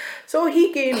word. So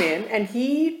he came in and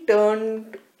he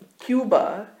turned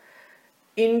Cuba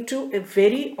into a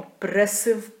very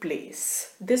oppressive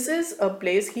place. This is a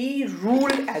place he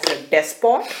ruled as a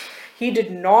despot. He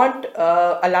did not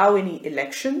allow any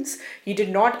elections. He did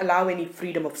not allow any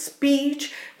freedom of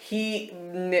speech.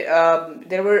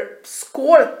 There were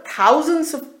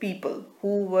thousands of people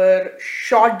who were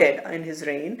shot dead in his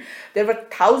reign. There were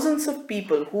thousands of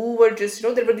people who were just,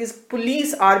 there were these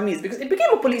police armies because it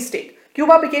became a police state.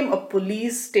 Cuba became a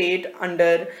police state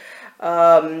under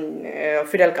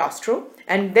Fidel Castro,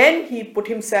 and then he put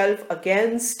himself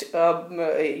against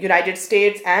United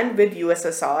States and with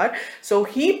USSR. So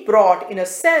he brought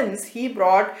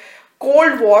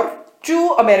Cold War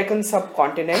to American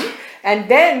subcontinent, and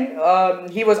then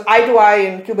he was eye to eye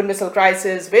in Cuban Missile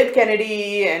Crisis with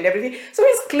Kennedy and everything. So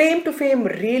his claim to fame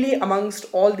really amongst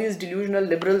all these delusional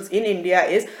liberals in India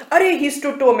is, he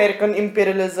stood to American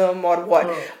imperialism or what.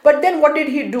 But then what did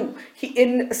he do?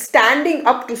 In standing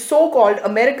up to so-called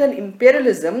American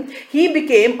imperialism, he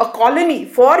became a colony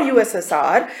for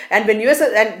USSR, and then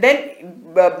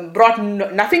brought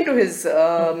nothing to his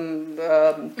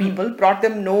people, brought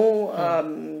them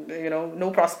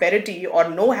no prosperity or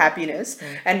no happiness.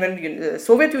 And when the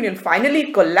Soviet Union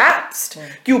finally collapsed,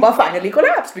 Cuba finally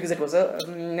collapsed because it was a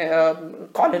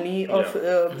colony of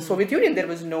the Soviet Union. There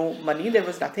was no money, there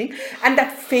was nothing. And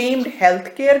that famed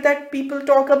healthcare that people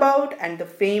talk about and the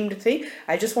famed thing,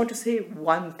 I just want to say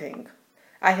one thing.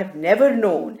 I have never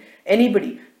known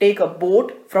anybody take a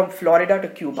boat from Florida to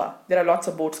Cuba. There are lots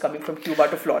of boats coming from Cuba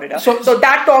to Florida. So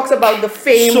that talks about the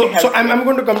famed So I'm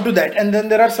going to come to that, and then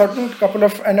there are certain couple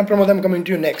of, and Pramod, I'm coming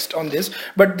to you next on this,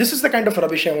 but this is the kind of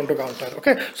rubbish I want to counter.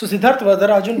 Okay, so Siddharth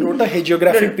Varadarajan wrote a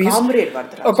hagiographic piece. Comrade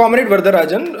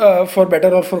Varadarajan, for better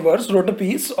or for worse, wrote a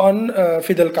piece on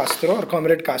Fidel Castro or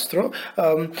Comrade Castro,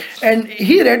 and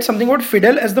he read something about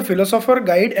Fidel as the philosopher,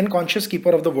 guide, and conscious keeper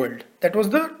of the world. That was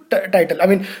the title. I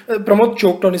mean, Pramod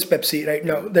choked on his Pepsi right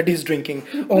now that he's drinking.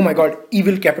 Oh my God,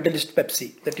 evil capitalist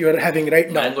Pepsi that you are having right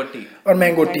now.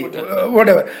 Mango tea,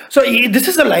 whatever. So this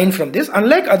is a line from this.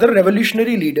 Unlike other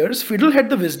revolutionary leaders, Fidel had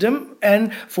the wisdom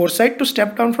and foresight to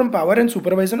step down from power and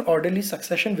supervise an orderly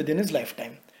succession within his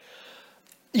lifetime.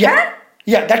 Yeah.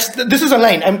 Yeah, this is a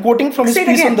line. I'm quoting from his Say it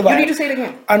piece again. on the You wire. need to say it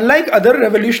again. Unlike other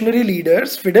revolutionary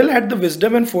leaders, Fidel had the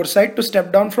wisdom and foresight to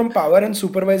step down from power and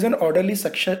supervise an orderly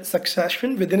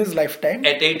succession within his lifetime.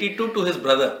 At 82 to his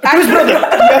brother. To his brother.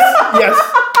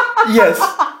 Yes.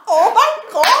 Oh my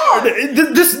God!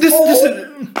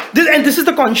 This is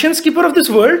the conscience keeper of this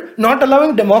world, not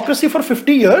allowing democracy for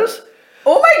 50 years.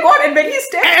 Oh my God! And when he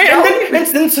stepped down, And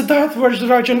then Siddharth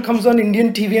Vajrajan comes on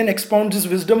Indian TV and expounds his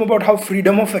wisdom about how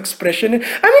freedom of expression is.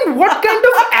 I mean, what kind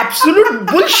of absolute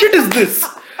bullshit is this?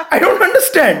 I don't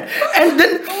understand. And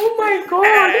then, oh my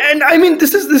God! and I mean,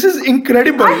 this is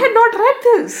incredible. I had not read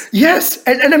this. Yes,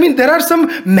 and I mean, there are some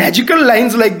magical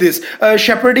lines like this.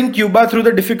 Shepherding Cuba through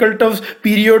the difficulties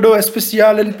periodo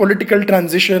especial and political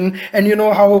transition, and you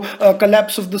know how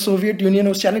collapse of the Soviet Union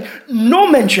was challenged. No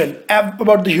mention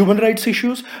about the human rights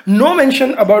issues. No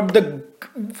mention about the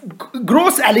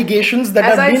gross allegations that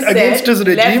As have been against his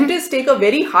regime. Leftists take a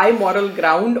very high moral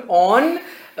ground on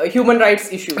human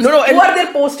rights issues. No, Who are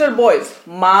their poster boys?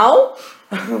 Mao,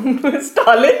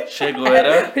 Stalin, Che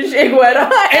Guevara.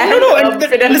 And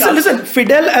Fidel Castro. listen,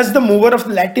 Fidel as the mover of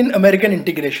Latin American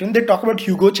integration, they talk about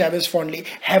Hugo Chavez fondly.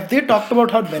 Have they talked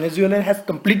about how Venezuela has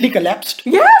completely collapsed?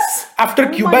 Yes. After Oh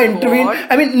Cuba my intervened? God.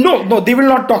 I mean, no, they will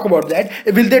not talk about that.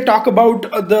 Will they talk about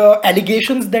the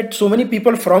allegations that so many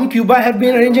people from Cuba have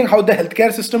been arranging, how the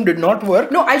healthcare system did not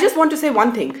work? No, I just want to say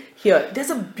one thing here. There's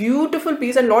a beautiful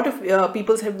piece, and a lot of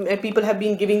people have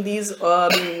been giving these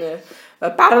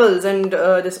parallels and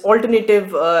this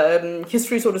alternative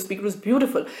history, so to speak. It was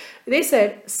beautiful. They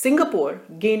said Singapore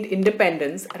gained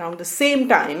independence around the same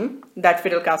time that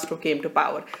Fidel Castro came to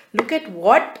power. Look at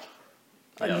what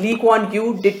Lee Kuan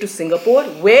Yew did to Singapore,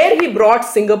 where he brought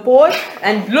Singapore,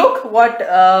 and look what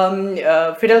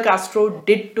Fidel Castro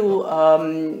did to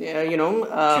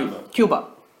Cuba.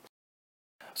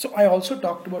 So I also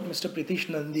talked about Mr. Pritish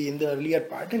Nandi in the earlier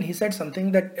part, and he said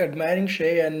something that admiring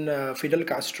Che and Fidel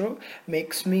Castro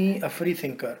makes me a free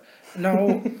thinker.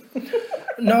 Now,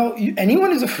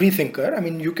 anyone is a free thinker. I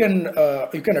mean, you can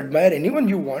admire anyone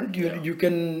you want. You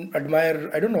can admire,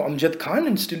 I don't know, Amjad Khan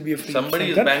and still be a free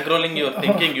Somebody thinker. is bankrolling your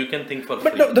thinking, you can think for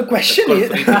free. But no, the question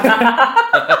That's is called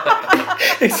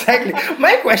free exactly.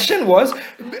 My question was,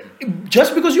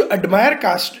 just because you admire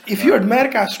Castro, if you admire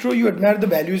Castro, you admire the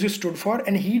values he stood for,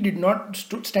 and he did not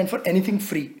stand for anything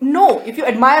free. No, if you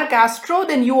admire Castro,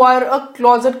 then you are a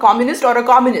closet communist or a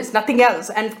communist, nothing else.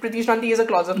 And Pritish Nandi is a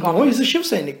closet No, communist. he's a Shiv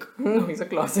Sainik. No, he's a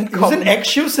closet He's an communist.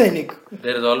 ex-Shiv Sainik.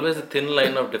 There is always a thin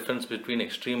line of difference between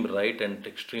extreme right and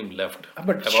extreme left.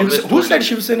 But I've always who told said you.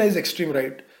 Shiv Sena is extreme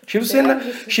right? Shiv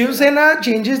Sena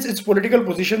changes its political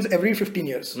positions every 15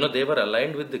 years. No, they were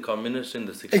aligned with the communists in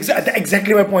the 60s.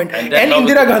 Exactly my point. And And, then now with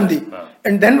Indira the- Gandhi.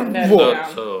 And then Yeah. war.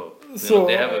 So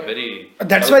they have a very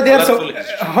That's why they are so. colorful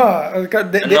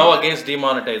history. And now against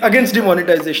demonetization. Against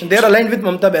demonetization. They are aligned with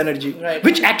Mamata Banerjee. Right.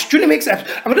 Which actually makes. I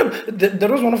mean, there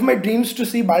was one of my dreams to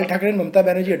see Bal Thackeray and Mamata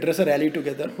Banerjee address a rally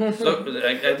together. So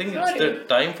I think it's the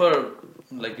time for,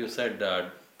 like you said,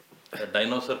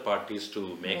 dinosaur parties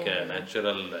to make a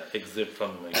natural exit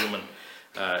from human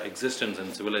existence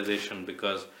and civilization,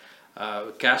 because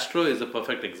Castro is a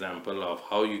perfect example of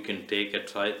how you can take a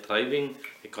thriving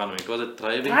economy. It was a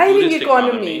thriving tourist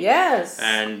economy, yes.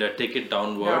 and take it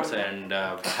downwards and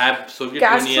have Soviet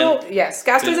Castro, Union, yes,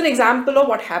 Castro is an example of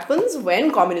what happens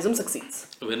when communism succeeds.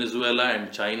 Venezuela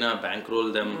and China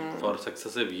bankroll them for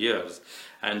successive years,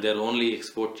 and their only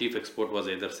chief export was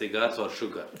either cigars or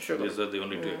sugar. These are the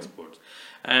only two exports.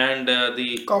 And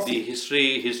the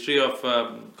history of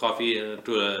coffee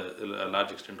to a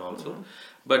large extent also.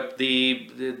 But the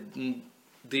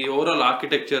overall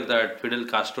architecture that Fidel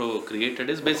Castro created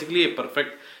is basically a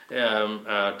perfect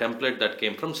template that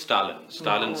came from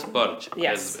Stalin's purge,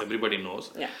 Yes. as everybody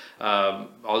knows. Yeah.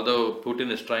 Although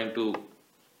Putin is trying to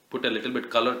put a little bit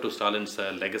color to Stalin's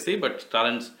legacy, but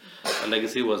Stalin's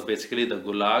legacy was basically the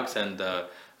gulags and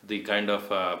the kind of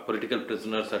political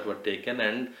prisoners that were taken,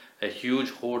 and a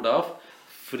huge horde of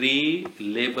free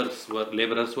laborers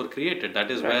were created.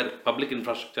 That is where public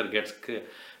infrastructure gets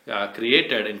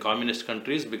created in communist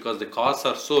countries, because the costs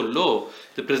are so low,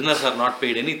 the prisoners are not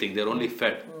paid anything, they're only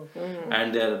fed.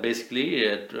 And they're basically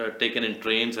taken in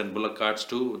trains and bullock carts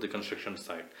to the construction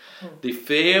site. The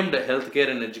famed healthcare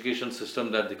and education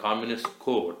system that the communists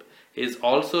quote is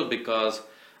also because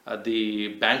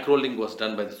the bankrolling was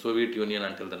done by the Soviet Union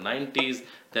until the 90s,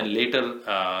 then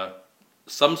later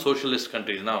some socialist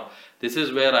countries. Now, this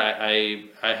is where I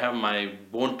have my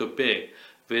bone to pick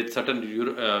with certain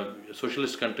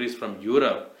socialist countries from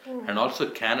Europe and also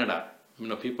Canada.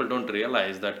 people don't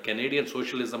realize that Canadian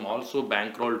socialism also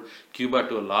bankrolled Cuba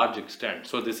to a large extent.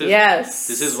 So this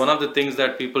is one of the things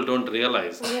that people don't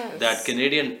realize, that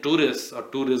Canadian tourists or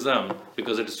tourism,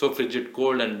 because it is so frigid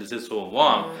cold and this is so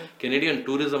warm, Canadian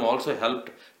tourism also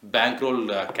helped bankroll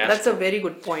Castro. That's a very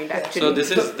good point, actually. So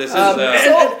this is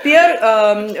so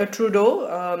Pierre Trudeau,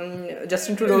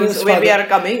 Justin Trudeau is where we are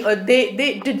coming. They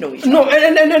did know each other. No,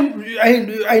 and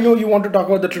I know you want to talk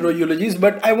about the Trudeau eulogies,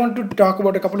 but I want to talk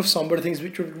about a couple of somber things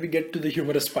which we get to the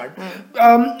humorous part.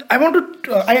 I want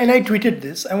to, and I tweeted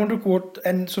this. I want to quote,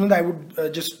 and Sunanda, I would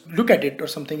just look at it or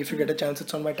something if you get a chance.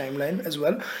 It's on my timeline as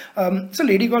well. It's a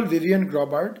lady called Vivian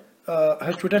Grobard.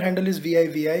 Her Twitter handle is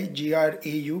VIVIGRAUBARD,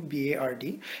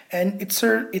 and it's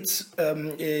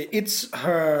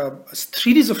her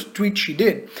series of tweets she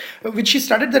did, which she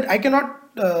started that I cannot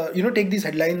take these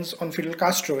headlines on Fidel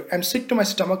Castro. I'm sick to my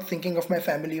stomach thinking of my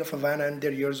family of Havana and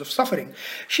their years of suffering.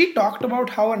 She talked about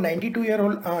how a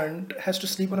 92-year-old aunt has to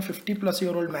sleep on a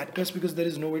 50-plus-year-old mattress because there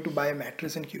is no way to buy a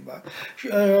mattress in Cuba.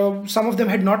 Some of them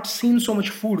had not seen so much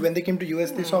food. When they came to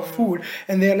US, they saw food,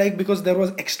 and they're like, because there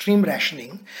was extreme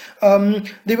rationing.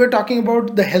 They were talking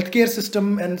about the healthcare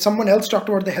system, and someone else talked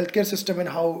about the healthcare system and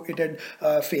how it had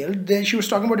failed. She was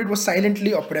talking about it was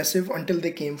silently oppressive until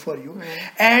they came for you.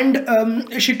 And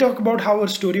she talked about how her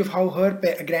story of how her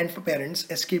grandparents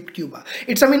escaped Cuba.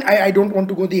 I don't want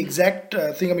to go the exact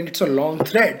thing. It's a long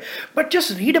thread, but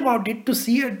just read about it to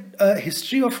see a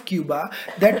history of Cuba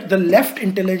that the left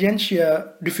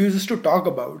intelligentsia refuses to talk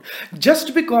about.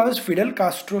 Just because Fidel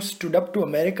Castro stood up to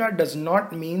America does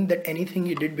not mean that anything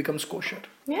he did becomes kosher.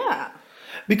 Yeah.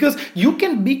 Because you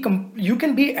can be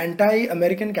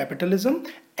anti-American capitalism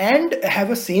and have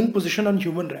a sane position on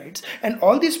human rights, and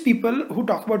all these people who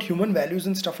talk about human values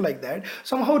and stuff like that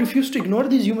somehow refuse to ignore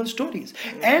these human stories.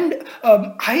 And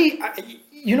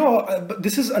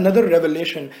this is another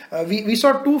revelation. We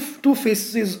saw two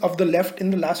faces of the left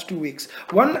in the last 2 weeks.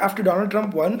 One after Donald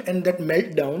Trump won and that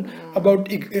meltdown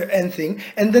about anything,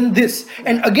 and then this.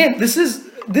 And again,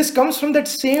 this comes from that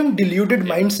same deluded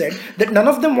mindset that none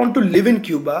of them want to live in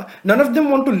Cuba, none of them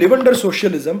want to live under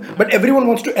socialism, but everyone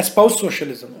wants to espouse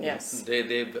socialism. Yes.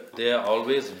 They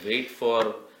always wait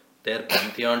for their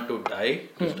pantheon to die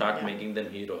to start making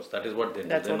them heroes. That is what they do.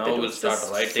 They now will start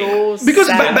writing. Because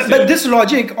by this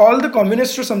logic, all the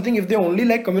communists or something, if they only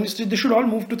like communists, they should all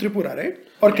move to Tripura, right?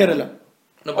 Or Kerala.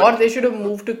 No, or they should have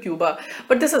moved to Cuba.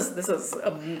 But this is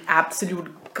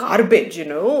absolute garbage,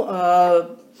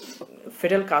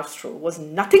 Fidel Castro was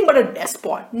nothing but a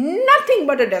despot, nothing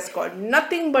but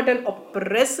an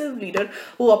oppressive leader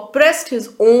who oppressed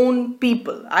his own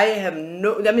people. There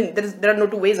are no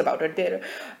two ways about it.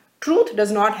 Truth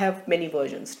does not have many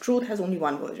versions. Truth has only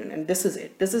one version, and this is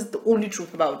it. This is the only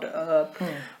truth about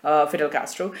Fidel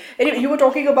Castro. Anyway, you were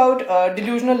talking about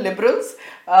delusional liberals.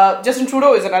 Justin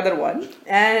Trudeau is another one,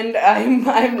 and I'm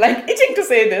like itching to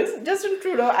say this. Justin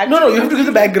Trudeau. Actually, no, you have to give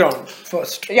the background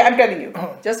first. Yeah, I'm telling you.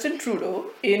 Justin Trudeau,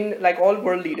 in like all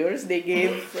world leaders, they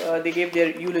gave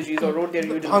their eulogies or wrote their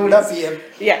eulogies.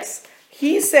 Yes.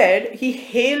 He said he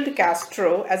hailed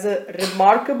Castro as a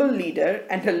remarkable leader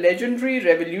and a legendary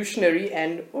revolutionary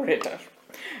and orator,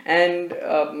 and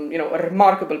a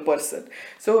remarkable person.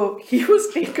 So he was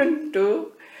taken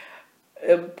to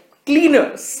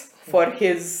cleaners for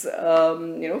his,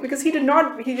 because he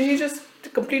just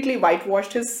completely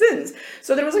whitewashed his sins.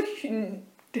 So there was a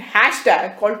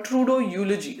hashtag called Trudeau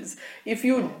Eulogies. If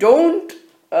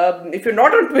you're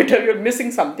not on Twitter, you're missing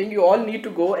something. You all need to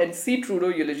go and see Trudeau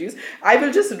Eulogies. I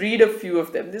will just read a few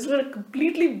of them. These were a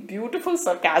completely beautiful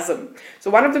sarcasm.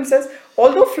 So one of them says,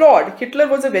 although flawed, Hitler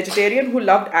was a vegetarian who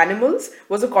loved animals,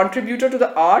 was a contributor to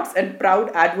the arts and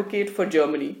proud advocate for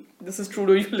Germany. This is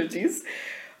Trudeau Eulogies.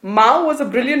 Mao was a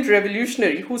brilliant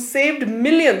revolutionary who saved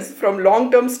millions from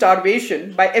long-term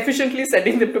starvation by efficiently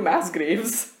sending them to mass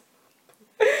graves.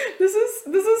 This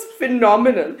is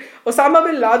phenomenal. Osama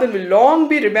bin Laden will long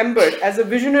be remembered as a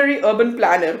visionary urban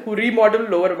planner who remodeled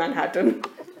Lower Manhattan.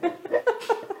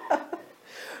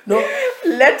 No.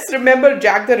 Let's remember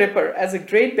Jack the Ripper as a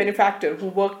great benefactor who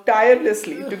worked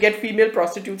tirelessly to get female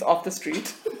prostitutes off the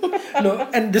street. No,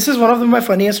 and this is one of my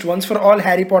funniest ones for all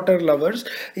Harry Potter lovers.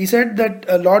 He said that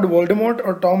Lord Voldemort,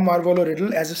 or Tom Marvolo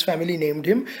Riddle, as his family named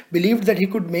him, believed that he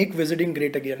could make wizarding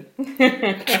great again.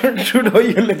 Trudeau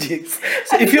Eulogies.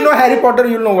 So if you know Harry Potter,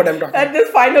 you'll know what I'm talking about. And this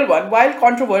final one, while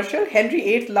controversial, Henry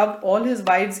VIII loved all his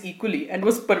wives equally and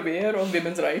was purveyor of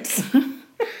women's rights.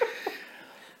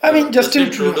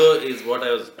 Justin Trudeau is what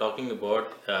I was talking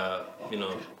about,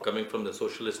 coming from the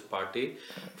Socialist Party.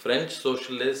 French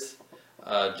socialists,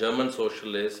 German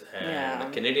socialists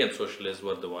and Canadian socialists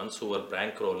were the ones who were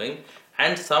bankrolling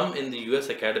and some in the US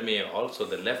academia also,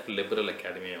 the left liberal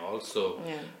academia also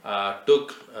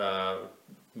took,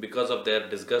 because of their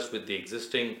disgust with the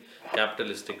existing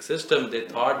capitalistic system, they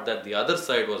thought that the other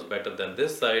side was better than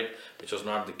this side, which was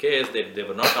not the case. They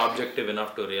were not objective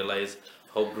enough to realize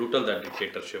how brutal that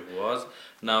dictatorship was.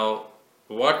 Now,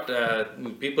 what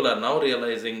people are now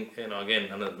realizing, again,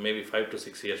 maybe 5 to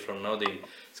 6 years from now, the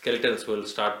skeletons will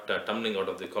start tumbling out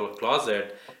of the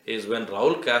closet, is when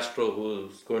Raul Castro,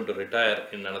 who's going to retire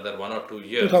in another 1 or 2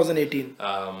 years, 2018,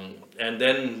 and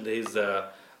then his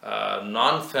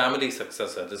non-family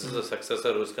successor. This is a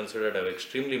successor who is considered an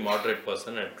extremely moderate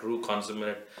person, a true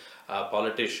consummate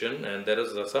politician, and there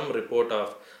is some report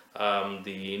of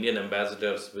the Indian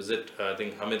ambassador's visit. I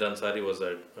think Hamid Ansari was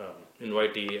an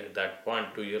invitee at that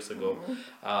point 2 years ago,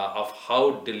 of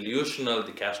how delusional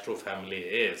the Castro family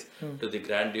is to the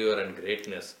grandeur and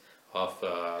greatness of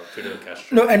Fidel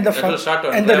Castro. No, and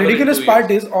the ridiculous part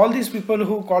is all these people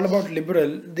who call about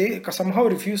liberal, they somehow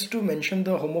refuse to mention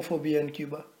the homophobia in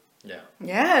Cuba. Yeah.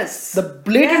 Yes. The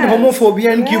blatant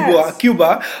homophobia in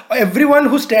Cuba. Everyone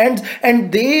who stands,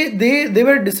 and they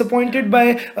were disappointed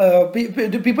by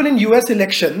the people in US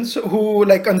elections who,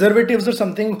 like conservatives or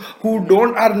something, who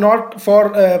are not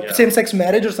for same-sex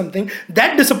marriage or something.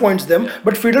 That disappoints them.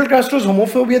 But Fidel Castro's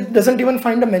homophobia doesn't even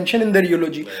find a mention in their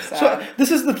eulogy. So this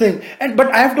is the thing.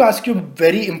 But I have to ask you a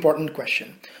very important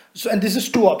question. So, and this is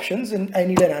two options, and I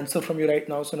need an answer from you right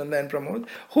now, Sunanda and Pramod.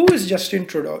 Who is Justin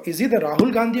Trudeau? Is he the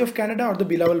Rahul Gandhi of Canada or the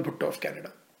Bilawal Bhutto of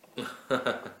Canada?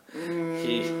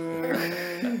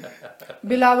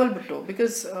 Bilawal Bhutto,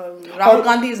 because Rahul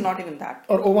Gandhi is not even that.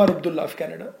 Or Omar Abdullah of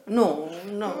Canada? No.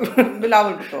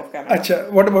 Bilawal Bhutto of Canada. Acha,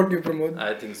 what about you, Pramod?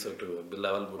 I think so too,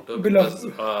 Bilawal Bhutto, because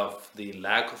of the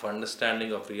lack of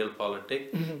understanding of real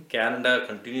politics. Canada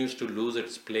continues to lose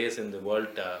its place in the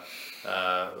world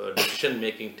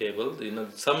decision-making table.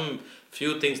 Some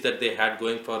few things that they had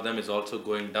going for them is also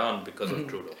going down because of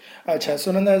Trudeau. Acha,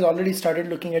 Sunanda has already started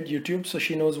looking at YouTube, so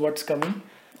she knows what's coming.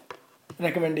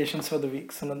 Recommendations for the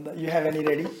week, Sunanda. You have any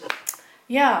ready?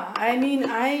 Yeah, I mean,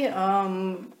 I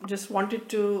just wanted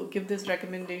to give this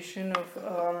recommendation of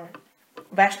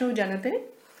Vaishnav Janate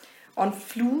on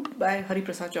Flute by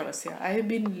Hariprasad Chaurasia. I have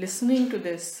been listening to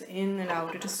this in and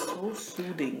out. It is so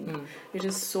soothing. It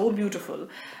is so beautiful.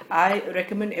 I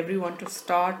recommend everyone to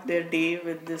start their day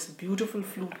with this beautiful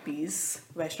flute piece,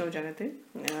 Vaishnav Janate.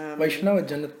 Vaishnav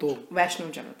Janato.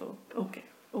 Vaishnav Janato.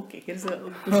 Okay, here's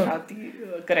a Gujarati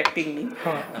correcting me.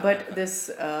 But this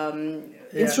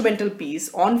instrumental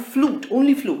piece on flute,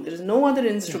 only flute, there is no other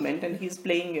instrument, and he's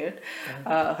playing it,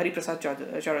 Hariprasad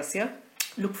Chaurasia.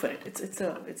 Look for it. It's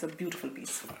a beautiful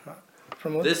piece.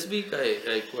 This week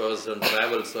I was on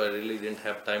travel, so I really didn't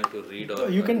have time to read. Or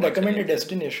you can recommend a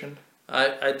destination.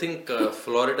 I think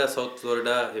Florida, South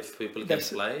Florida, if people can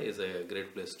fly, is a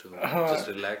great place to just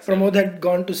relax. Pramod had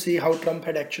gone to see how Trump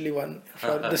had actually won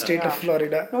for the state of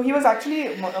Florida. No, he was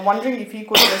actually wondering if he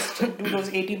could just do those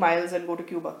 80 miles and go to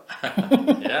Cuba.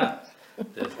 Yeah.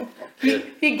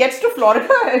 He gets to Florida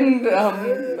and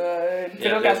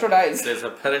Fidel Castro dies. There's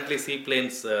apparently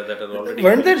seaplanes that are already.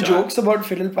 Weren't there jokes about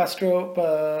Fidel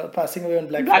Castro passing away on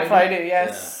Black Friday?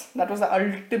 Yes. Yeah. That was the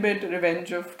ultimate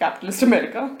revenge of capitalist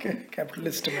America. Okay,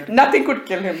 capitalist America. Nothing could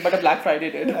kill him, but a Black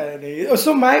Friday did.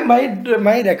 So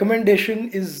my recommendation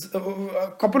is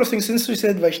a couple of things. Since we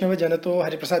said Vaishnava Janato,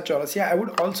 Hariprasad Chaurasia, I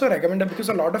would also recommend it because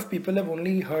a lot of people have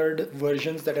only heard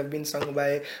versions that have been sung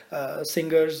by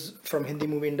singers from Hindi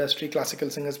movie industry, classical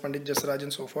singers, Pandit Jasraj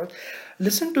and so forth.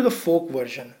 Listen to the folk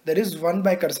version. There is one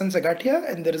by Karsan Sagatia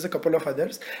and there is a couple of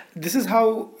others. This is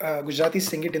how Gujaratis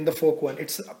sing it in the folk one.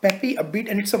 It's peppy, upbeat,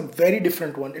 and it's a very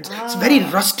different one. It's very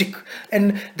rustic,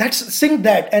 and sing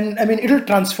that, and I mean it'll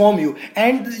transform you.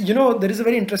 And there is a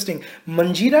very interesting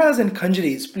manjiras and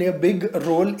khanjaris play a big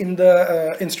role in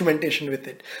the instrumentation with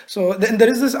it. So then there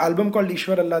is this album called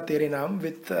Ishwar Allah Tere Naam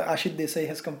with Ashit Desai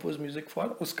has composed music for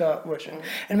uska version.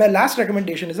 And my last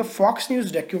recommendation is a Fox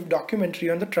News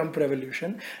documentary on the Trump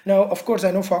revolution. Now, of course,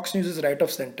 I know Fox News is right of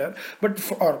center, but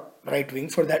or right wing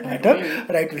for that matter,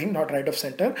 right wing, not right of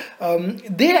center.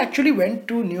 They actually went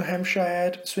to New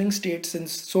Hampshire, swing states and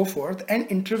so forth, and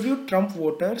interviewed Trump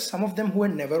voters, some of them who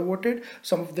had never voted,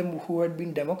 some of them who had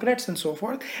been Democrats and so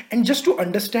forth, and just to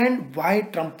understand why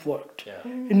Trump worked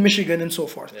in Michigan and so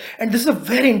forth. And this is a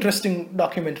very interesting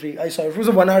documentary. I saw it was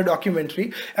a 1 hour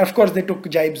documentary. Of course, they took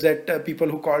jibes at people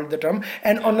who called the Trump.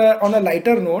 And on a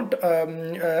lighter note,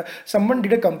 someone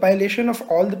did a compilation of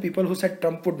all the people who said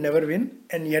Trump would never win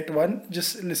and yet one.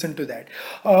 Just listen to that.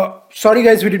 Sorry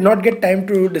guys, we did not get time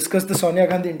to discuss the Sonia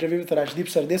Gandhi interview with Rajdeep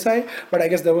Sardesai, but I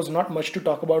guess there was not much to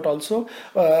talk about also.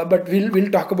 But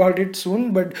we'll talk about it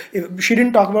soon. But she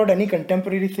didn't talk about any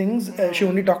contemporary things. She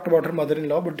only talked about her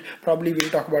mother-in-law, but probably we'll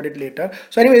talk about it later.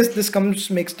 So anyways, this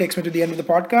takes me to the end of the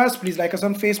podcast. Please like us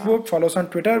on Facebook, follow us on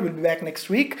Twitter. We'll be back next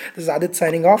week. This is Aadit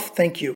signing off. Thank you.